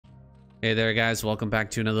Hey there guys, welcome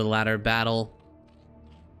back to another ladder battle.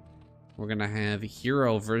 We're gonna have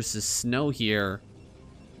Hero versus Snow here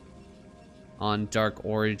on Dark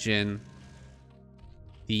Origin.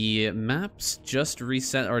 The maps just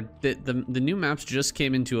reset, or the new maps just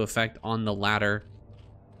came into effect on the ladder.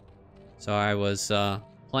 So I was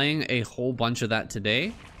playing a whole bunch of that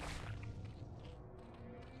today.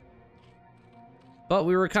 But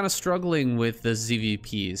we were kind of struggling with the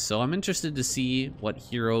ZVPs, so I'm interested to see what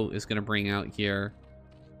Hero is going to bring out here.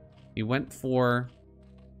 He went for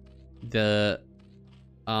the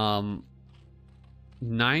 9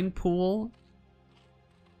 pool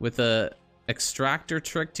with a extractor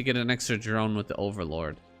trick to get an extra drone with the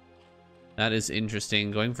Overlord. That is interesting.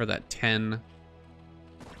 Going for that 10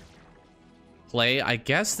 play. I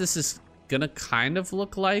guess this is going to kind of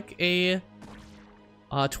look like a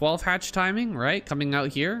 12 hatch timing, right? Coming out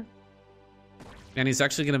here. And he's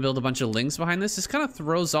actually going to build a bunch of lings behind this. This kind of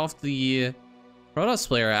throws off the Protoss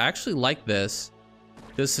player. I actually like this,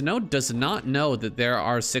 because Snow does not know that there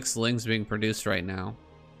are 6 lings being produced right now.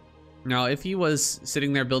 Now, if he was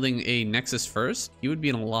sitting there building a Nexus first, he would be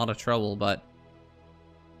in a lot of trouble, but...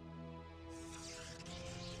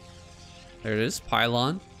 there it is,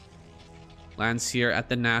 Pylon. Lands here at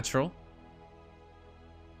the natural.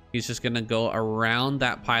 He's just gonna go around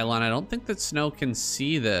that pylon. I don't think that Snow can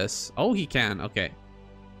see this. Oh, he can. Okay.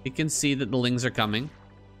 He can see that the lings are coming.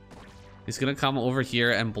 He's gonna come over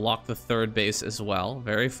here and block the 3rd base as well.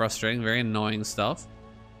 Very frustrating, very annoying stuff.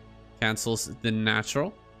 Cancels the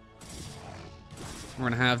natural. We're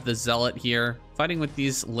gonna have the Zealot here fighting with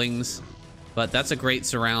these lings, but that's a great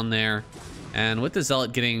surround there. And with the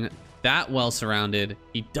Zealot getting that well surrounded,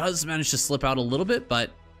 he does manage to slip out a little bit,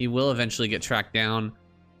 but he will eventually get tracked down.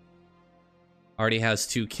 Already has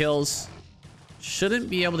 2 kills. Shouldn't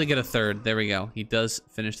be able to get a 3rd. There we go. He does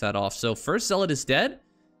finish that off. So first Zealot is dead.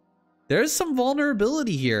 There's some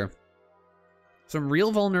vulnerability here. Some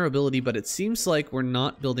real vulnerability, but it seems like we're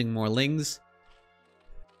not building more lings.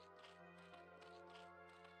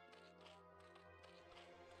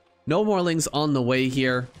 No more lings on the way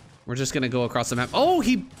here. We're just going to go across the map. Oh,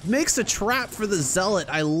 he makes a trap for the Zealot.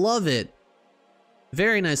 I love it.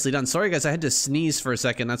 Very nicely done. Sorry, guys, I had to sneeze for a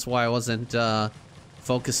second. That's why I wasn't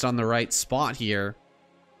focused on the right spot here.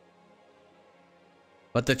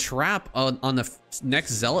 But the trap on the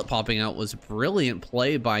next Zealot popping out was brilliant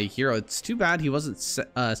play by Hero. It's too bad he wasn't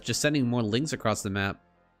just sending more lings across the map.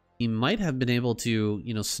 He might have been able to,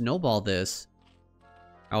 you know, snowball this.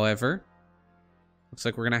 However, looks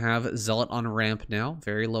like we're going to have Zealot on ramp now.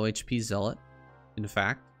 Very low HP Zealot. In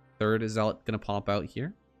fact, 3rd Zealot going to pop out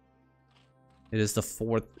here. It is the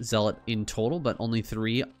 4th Zealot in total, but only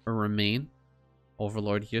 3 remain.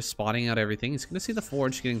 Overlord here, spotting out everything. He's going to see the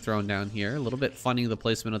Forge getting thrown down here. A little bit funny, the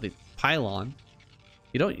placement of the pylon.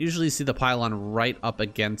 You don't usually see the pylon right up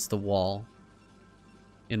against the wall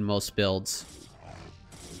in most builds.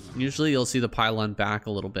 Usually you'll see the pylon back a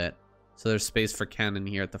little bit, so there's space for cannon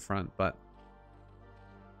here at the front, but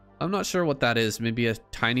I'm not sure what that is. Maybe a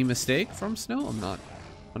tiny mistake from Snow? I'm not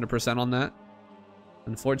 100% on that.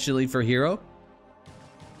 Unfortunately for Hero.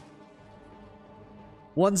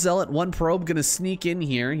 1 Zealot, 1 Probe gonna sneak in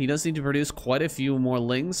here. He does need to produce quite a few more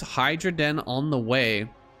lings. Hydra Den on the way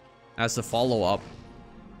as the follow-up.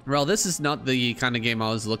 Well, this is not the kind of game I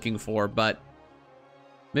was looking for, but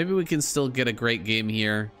maybe we can still get a great game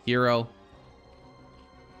here. Hero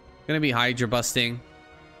gonna be Hydra busting.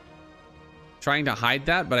 Trying to hide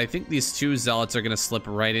that, but I think these 2 Zealots are gonna slip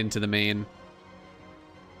right into the main.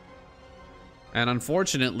 And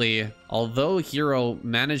unfortunately, although Hero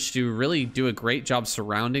managed to really do a great job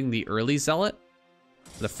surrounding the early Zealot,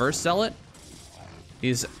 the first Zealot,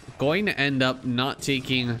 he's going to end up not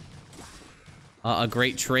taking a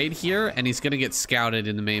great trade here, and he's going to get scouted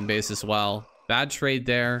in the main base as well. Bad trade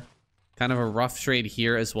there. Kind of a rough trade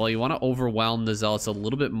here as well. You want to overwhelm the Zealots a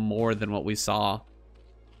little bit more than what we saw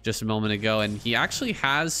just a moment ago, and he actually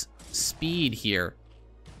has speed here.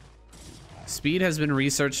 Speed has been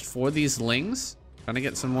researched for these lings. Trying to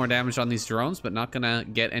get some more damage on these drones, but not gonna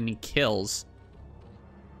get any kills.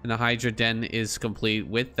 And the Hydra Den is complete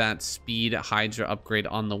with that speed Hydra upgrade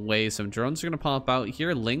on the way. Some drones are gonna pop out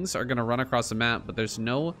here. Lings are gonna run across the map, but there's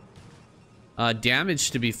no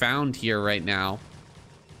damage to be found here right now.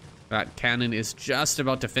 That cannon is just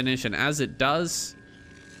about to finish, and as it does,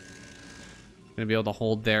 gonna be able to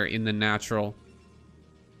hold there in the natural.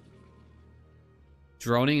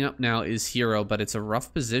 Droning up now is Hero, but it's a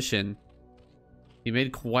rough position. He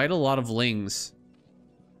made quite a lot of lings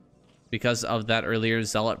because of that earlier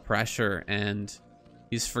Zealot pressure, and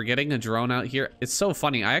he's forgetting a drone out here. It's so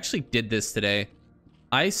funny. I actually did this today.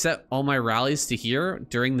 I set all my rallies to here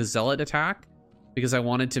during the Zealot attack because I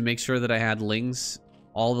wanted to make sure that I had lings,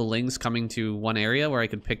 all the lings coming to one area where I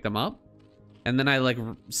could pick them up. And then I like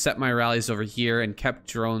set my rallies over here and kept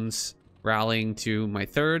drones rallying to my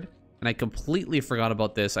third. And I completely forgot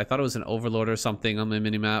about this. I thought it was an overload or something on my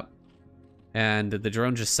minimap. And the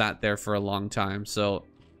drone just sat there for a long time. So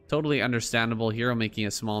totally understandable. Hero making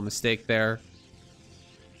a small mistake there.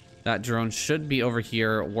 That drone should be over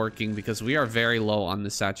here working because we are very low on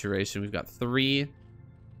the saturation. We've got 3,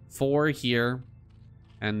 4 here,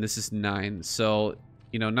 and this is 9. So,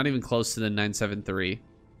 you know, not even close to the 973.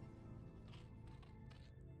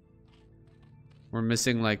 We're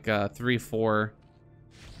missing like 3, 4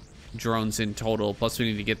 drones in total. Plus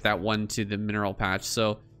we need to get that one to the mineral patch.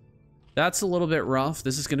 So that's a little bit rough.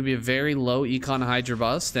 This is going to be a very low econ Hydra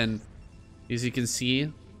bust. And as you can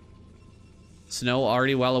see, Snow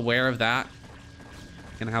already well aware of that.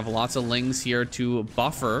 Gonna have lots of lings here to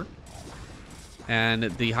buffer. And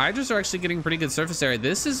the Hydras are actually getting pretty good surface area.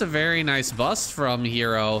 This is a very nice bust from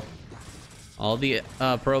Hero. All the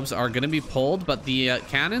probes are gonna be pulled, but the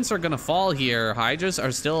cannons are gonna fall here. Hydras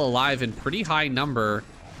are still alive in pretty high number.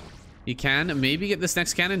 You can maybe get this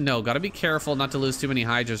next cannon. No, gotta be careful not to lose too many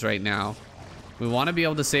Hydras right now. We want to be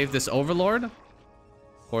able to save this Overlord.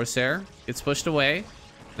 Corsair gets pushed away.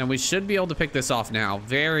 And we should be able to pick this off now.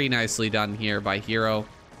 Very nicely done here by Hero.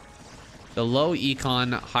 The low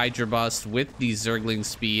econ Hydra bust with the Zergling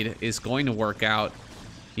speed is going to work out.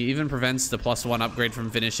 He even prevents the +1 upgrade from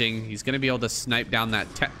finishing. He's going to be able to snipe down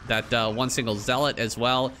that one single Zealot as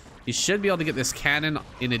well. He should be able to get this cannon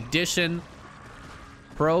in addition.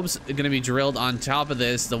 Probes are going to be drilled on top of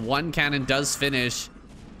this. The one cannon does finish.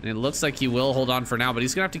 And it looks like he will hold on for now. But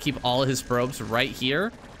he's going to have to keep all of his probes right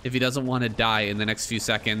here if he doesn't want to die in the next few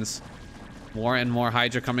seconds. More and more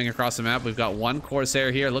Hydra coming across the map. We've got one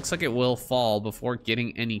Corsair here. Looks like it will fall before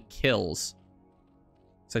getting any kills.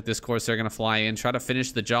 Looks like this Corsair gonna fly in, try to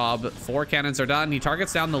finish the job. 4 cannons are done. He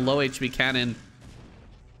targets down the low HP cannon.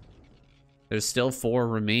 There's still 4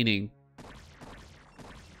 remaining.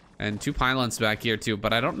 And 2 pylons back here too,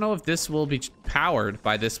 but I don't know if this will be powered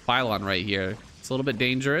by this pylon right here. It's a little bit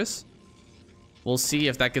dangerous. We'll see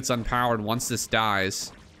if that gets unpowered once this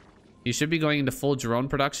dies. He should be going into full drone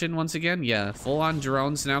production once again. Yeah, full-on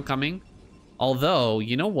drones now coming. Although,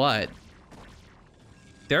 you know what?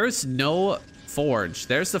 There is no forge.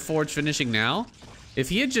 There's the forge finishing now. If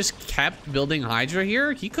he had just kept building Hydra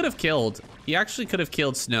here, he could have killed. He actually could have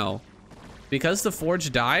killed Snow. Because the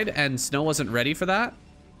forge died and Snow wasn't ready for that.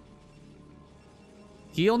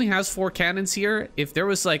 He only has 4 cannons here. If there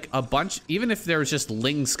was like a bunch, even if there was just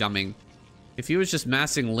lings coming. If he was just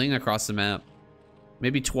massing ling across the map.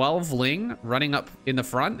 Maybe 12 ling running up in the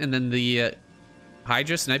front and then the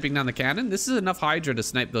Hydra sniping down the cannon. This is enough Hydra to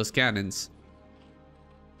snipe those cannons.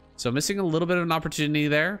 So missing a little bit of an opportunity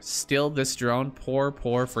there. Still this drone. Poor,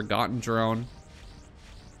 poor forgotten drone.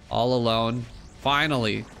 All alone.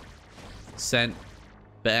 Finally sent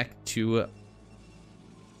back to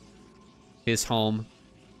his home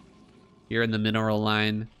here in the mineral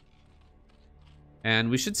line. And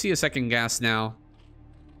we should see a second gas now.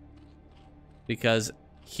 Because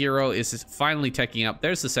Hero is finally teching up.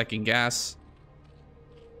 There's the second gas.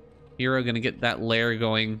 Hero gonna get that lair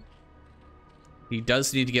going. He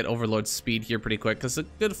does need to get Overlord speed here pretty quick, because a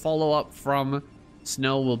good follow-up from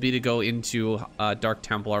Snow will be to go into Dark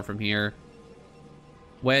Templar from here.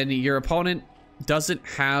 When your opponent doesn't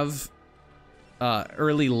have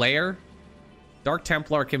early lair, Dark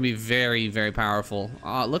Templar can be very, very powerful.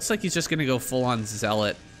 Looks like he's just gonna go full-on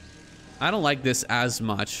Zealot. I don't like this as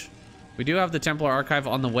much. We do have the Templar Archive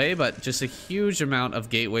on the way, but just a huge amount of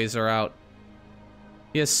gateways are out.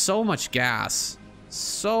 He has so much gas.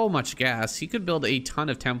 So much gas. He could build a ton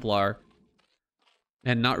of Templar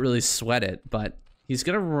and not really sweat it, but he's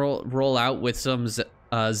going to roll out with some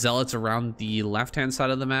Zealots around the left-hand side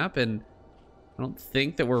of the map, and I don't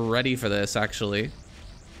think that we're ready for this, actually.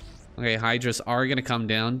 Okay, Hydras are going to come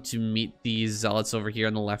down to meet these Zealots over here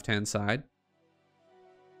on the left-hand side.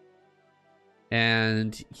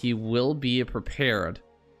 And he will be prepared.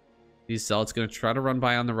 These Zealots going to try to run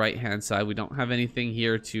by on the right-hand side. We don't have anything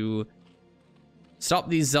here to stop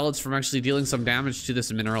these Zealots from actually dealing some damage to this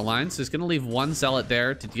mineral line. So he's going to leave 1 Zealot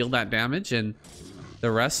there to deal that damage. And the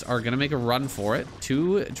rest are going to make a run for it.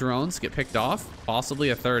 2 drones get picked off.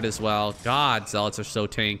 Possibly a 3rd as well. God, Zealots are so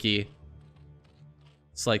tanky.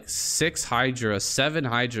 It's like 6 Hydra, 7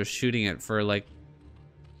 Hydra shooting it for like...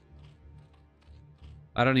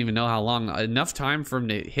 I don't even know how long. Enough time for him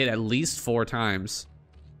to hit at least 4 times.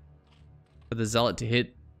 For the Zealot to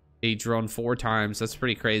hit a drone 4 times. That's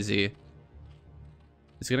pretty crazy.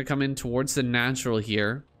 He's going to come in towards the natural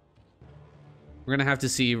here. We're going to have to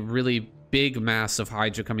see really big mass of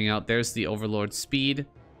Hydra coming out. There's the Overlord speed.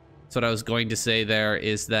 So what I was going to say there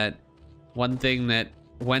is that one thing that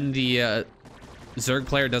when the Zerg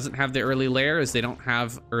player doesn't have the early layer is they don't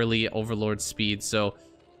have early Overlord speed. So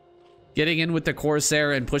getting in with the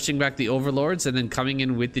Corsair and pushing back the Overlords and then coming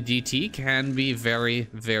in with the DT can be very,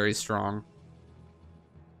 very strong.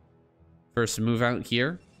 First move out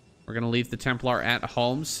here. We're going to leave the Templar at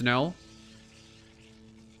home. Snow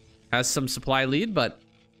has some supply lead, but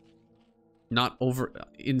not over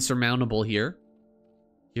insurmountable here.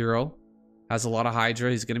 Hero has a lot of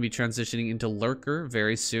Hydra. He's going to be transitioning into Lurker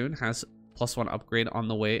very soon. Has +1 upgrade on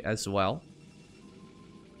the way as well.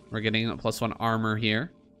 We're getting a +1 armor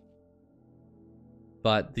here.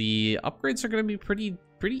 But the upgrades are going to be pretty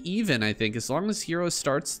even, I think. As long as Hero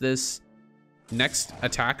starts this next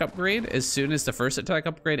attack upgrade as soon as the first attack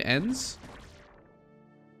upgrade ends,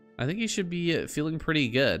 I think he should be feeling pretty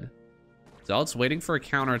good. Zealot's waiting for a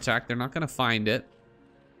counterattack. They're not going to find it.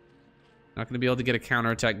 Not going to be able to get a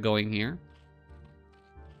counterattack going here.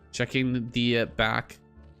 Checking the back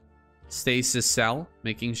stasis cell,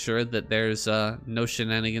 making sure that there's no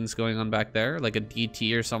shenanigans going on back there, like a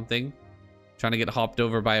DT or something. Trying to get hopped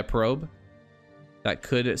over by a probe. That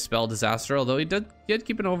could spell disaster, although he did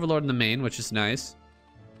keep an Overlord in the main, which is nice.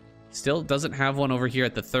 Still doesn't have one over here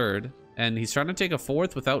at the third, and he's trying to take a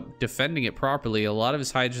fourth without defending it properly. A lot of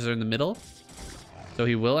his Hydras are in the middle, so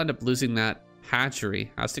he will end up losing that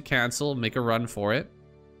hatchery. Has to cancel, make a run for it.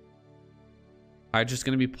 Hydra's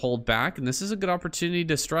going to be pulled back, and this is a good opportunity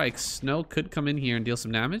to strike. Snow could come in here and deal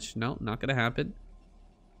some damage. No, not going to happen.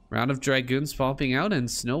 Round of Dragoons popping out,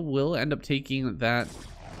 and Snow will end up taking that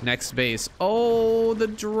next base. Oh, the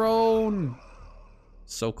drone!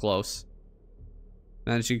 So close.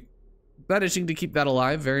 Managing to keep that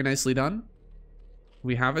alive. Very nicely done.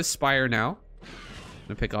 We have a Spire now. I'm going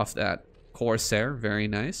to pick off that Corsair. Very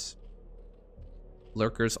nice.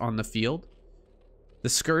 Lurkers on the field. The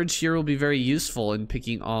Scourge here will be very useful in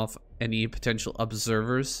picking off any potential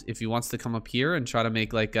observers. If he wants to come up here and try to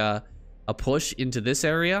make like a push into this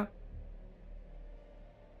area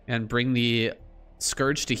and bring the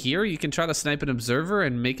Scourge to here, you can try to snipe an observer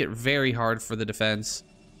and make it very hard for the defense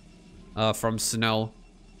from Snow.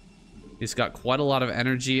 He's got quite a lot of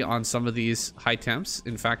energy on some of these high temps.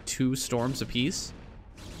 In fact, 2 storms apiece.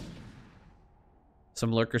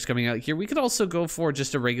 Some Lurkers coming out here. We could also go for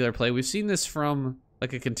just a regular play. We've seen this from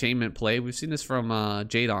like a containment play. We've seen this from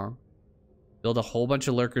Jadong. Build a whole bunch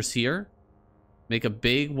of Lurkers here. Make a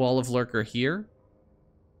big wall of Lurker here.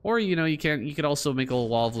 Or, you know, you could also make a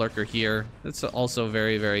wall of Lurker here. That's also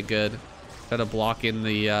very, very good. Try to block in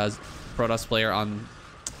the Protoss player on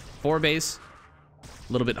 4 base.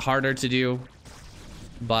 A little bit harder to do,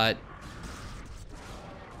 but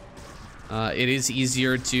it is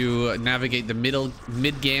easier to navigate the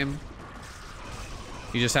mid game.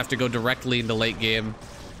 You just have to go directly into late game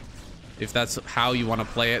if that's how you want to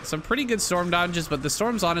play it. Some pretty good storm dodges, but the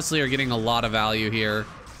storms honestly are getting a lot of value here.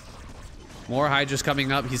 More Hydras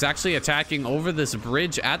coming up. He's actually attacking over this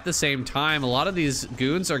bridge at the same time. A lot of these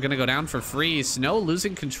goons are going to go down for free. Snow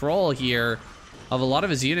losing control here of a lot of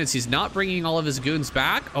his units. He's not bringing all of his goons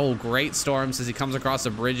back. Oh, great storms as he comes across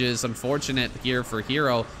the bridges. Unfortunate here for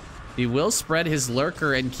Hero. He will spread his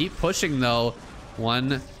Lurker and keep pushing, though.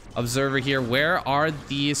 One observer here. Where are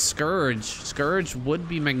the Scourge? Scourge would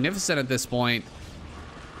be magnificent at this point.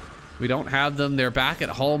 We don't have them. They're back at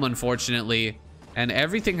home, unfortunately. And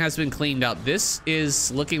everything has been cleaned up. This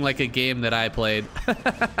is looking like a game that I played.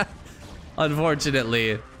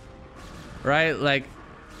 Unfortunately. Right? Like,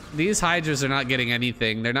 these Hydras are not getting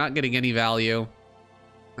anything. They're not getting any value.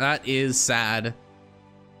 That is sad.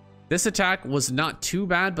 This attack was not too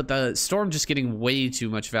bad, but the storm just getting way too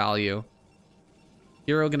much value.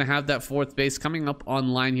 Hero gonna have that 4th base coming up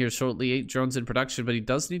online here shortly. 8 drones in production, but he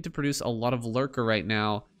does need to produce a lot of Lurker right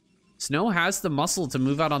now. Snow has the muscle to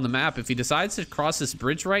move out on the map. If he decides to cross this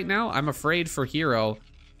bridge right now, I'm afraid for Hero.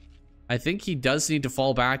 I think he does need to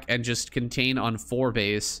fall back and just contain on 4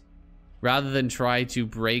 base. Rather than try to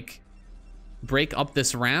break up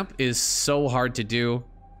this ramp is so hard to do.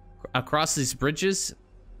 Across these bridges,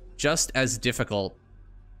 just as difficult.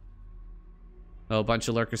 Oh, a bunch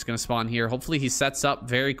of Lurkers gonna spawn here. Hopefully he sets up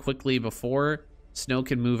very quickly before Snow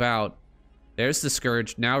can move out. There's the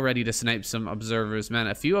Scourge, now ready to snipe some observers. Man,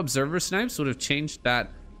 a few observer snipes would have changed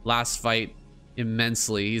that last fight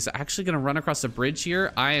immensely. He's actually gonna run across the bridge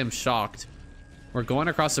here. I am shocked. We're going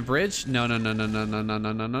across the bridge. No.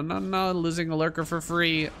 Losing a Lurker for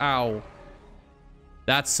free. Ow.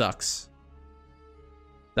 That sucks.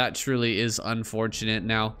 That truly is unfortunate.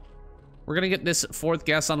 Now, we're going to get this 4th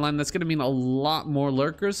gas online. That's going to mean a lot more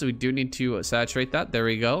lurkers, so we do need to saturate that. There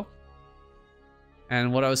we go.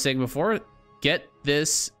 And what I was saying before, get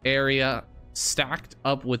this area stacked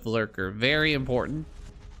up with lurker. Very important.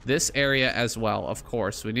 This area as well, of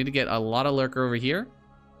course. We need to get a lot of lurker over here.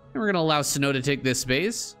 And we're going to allow Snow to take this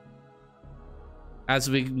base as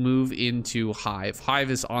we move into Hive.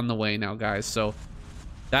 Hive is on the way now, guys. So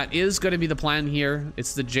that is going to be the plan here.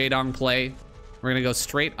 It's the Jaedong play. We're going to go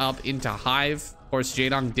straight up into Hive. Of course,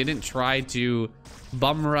 Jaedong didn't try to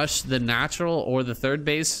bum rush the natural or the 3rd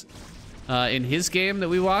base in his game that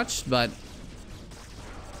we watched, but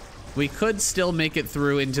we could still make it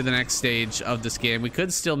through into the next stage of this game. We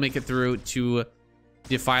could still make it through to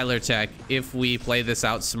Defiler Tech if we play this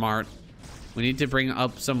out smart. We need to bring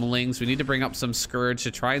up some Lings. We need to bring up some Scourge to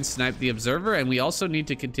try and snipe the Observer, and we also need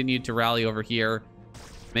to continue to rally over here.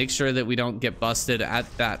 Make sure that we don't get busted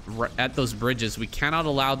at those bridges. We cannot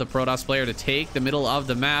allow the Protoss player to take the middle of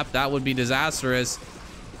the map. That would be disastrous.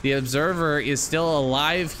 The Observer is still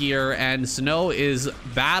alive here, and Snow is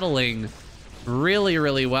battling really,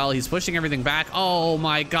 really well. He's pushing everything back. Oh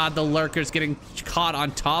my god, the lurkers getting caught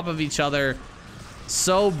on top of each other.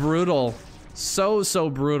 So brutal. So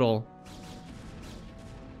brutal.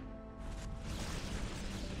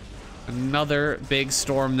 Another big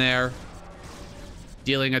storm there,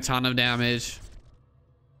 dealing a ton of damage.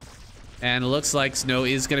 And it looks like Snow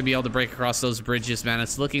is going to be able to break across those bridges, man.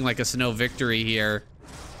 It's looking like a Snow victory here.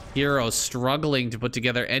 Hero struggling to put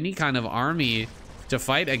together any kind of army to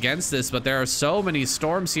fight against this, but there are so many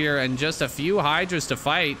storms here and just a few Hydras to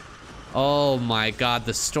fight. Oh my god,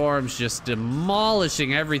 the storms just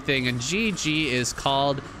demolishing everything, and GG is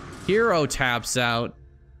called. Hero taps out.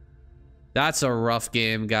 That's a rough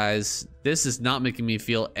game, guys. This is not making me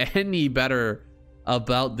feel any better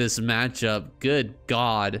about this matchup. Good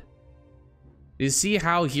god. You see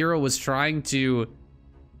how Hero was trying to,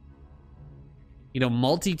 you know,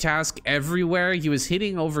 multitask everywhere? He was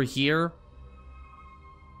hitting over here.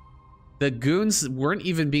 The goons weren't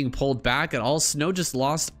even being pulled back at all. Snow just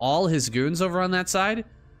lost all his goons over on that side.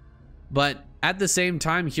 But at the same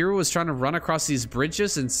time, Hero was trying to run across these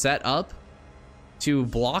bridges and set up to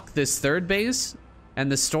block this 3rd base.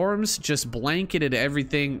 And the storms just blanketed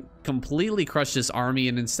everything, completely crushed his army.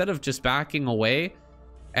 And instead of just backing away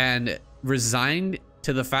and resigned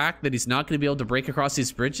to the fact that he's not going to be able to break across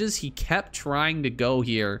these bridges, he kept trying to go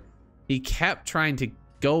here. He kept trying to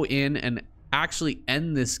go in and actually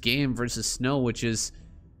end this game versus Snow, which is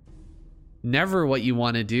never what you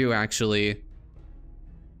want to do, actually.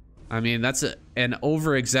 I mean, that's an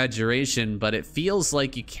over-exaggeration, but it feels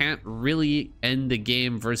like you can't really end the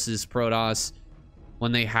game versus Protoss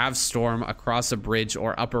when they have Storm across a bridge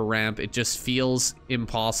or up a ramp. It just feels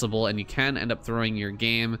impossible, and you can end up throwing your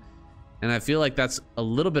game. And I feel like that's a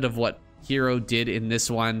little bit of what Hero did in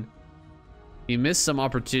this one. He missed some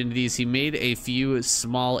opportunities. He made a few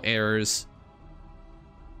small errors,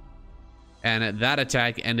 and that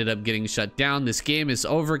attack ended up getting shut down. This game is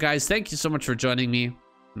over, guys. Thank you so much for joining me,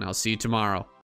 and I'll see you tomorrow.